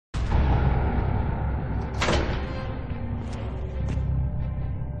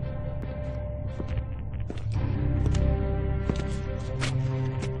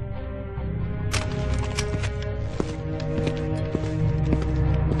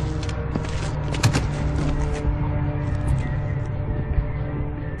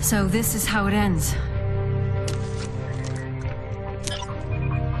So this is how it ends.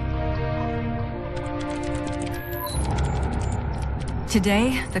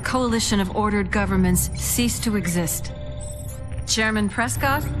 Today, the coalition of ordered governments ceased to exist. Chairman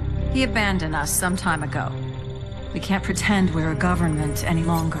Prescott, he abandoned us some time ago. We can't pretend we're a government any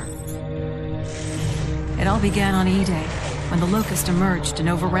longer. It all began on E-Day, when the Locust emerged and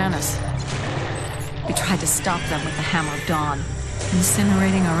overran us. We tried to stop them with the Hammer of Dawn,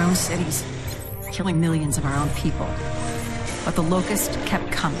 incinerating our own cities, killing millions of our own people. But the Locust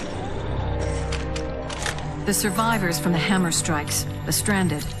kept coming. The survivors from the Hammer strikes, the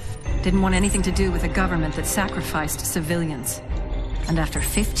stranded, didn't want anything to do with a government that sacrificed civilians. And after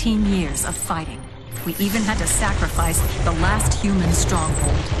 15 years of fighting, we even had to sacrifice the last human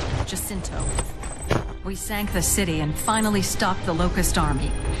stronghold, Jacinto. We sank the city and finally stopped the Locust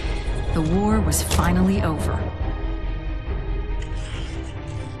army. The war was finally over.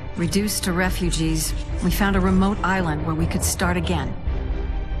 Reduced to refugees, we found a remote island where we could start again.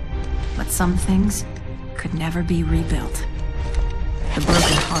 But some things could never be rebuilt. The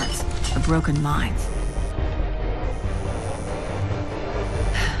broken hearts, the broken minds.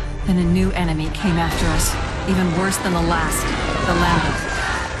 Then a new enemy came after us, even worse than the last, the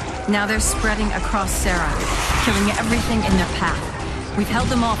Lambent. Now they're spreading across Serra, killing everything in their path. We've held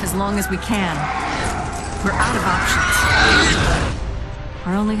them off as long as we can. We're out of options.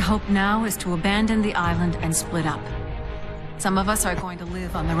 Our only hope now is to abandon the island and split up. Some of us are going to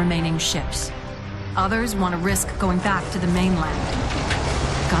live on the remaining ships. Others want to risk going back to the mainland.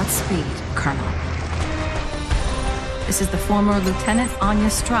 Godspeed, Colonel. This is the former Lieutenant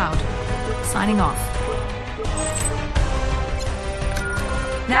Anya Straud, signing off.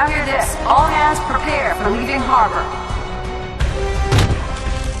 Now hear this. All hands prepare for leaving harbor.